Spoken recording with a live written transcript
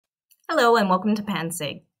Hello and welcome to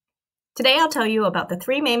PanSIG. Today I'll tell you about the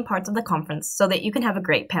three main parts of the conference so that you can have a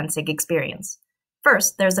great PanSIG experience.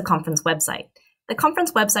 First, there's the conference website. The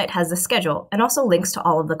conference website has the schedule and also links to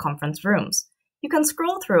all of the conference rooms. You can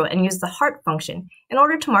scroll through and use the heart function in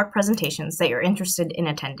order to mark presentations that you're interested in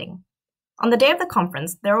attending. On the day of the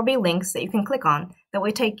conference, there will be links that you can click on that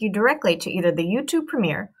will take you directly to either the YouTube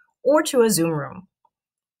Premiere or to a Zoom room.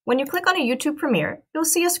 When you click on a YouTube Premiere, you'll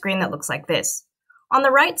see a screen that looks like this. On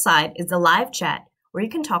the right side is the live chat where you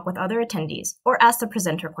can talk with other attendees or ask the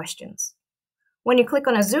presenter questions. When you click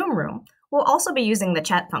on a Zoom room, we'll also be using the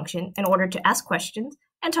chat function in order to ask questions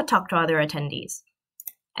and to talk to other attendees.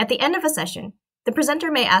 At the end of a session, the presenter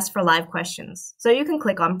may ask for live questions, so you can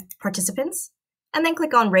click on Participants and then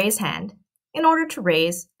click on Raise Hand in order to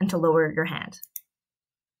raise and to lower your hand.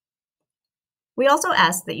 We also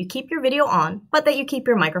ask that you keep your video on, but that you keep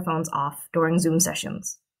your microphones off during Zoom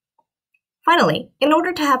sessions. Finally, in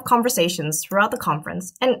order to have conversations throughout the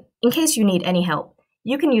conference, and in case you need any help,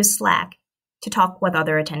 you can use Slack to talk with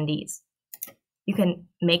other attendees. You can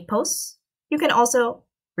make posts, you can also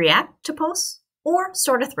react to posts, or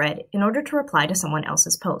start a thread in order to reply to someone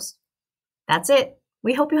else's post. That's it.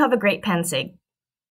 We hope you have a great PanSIG.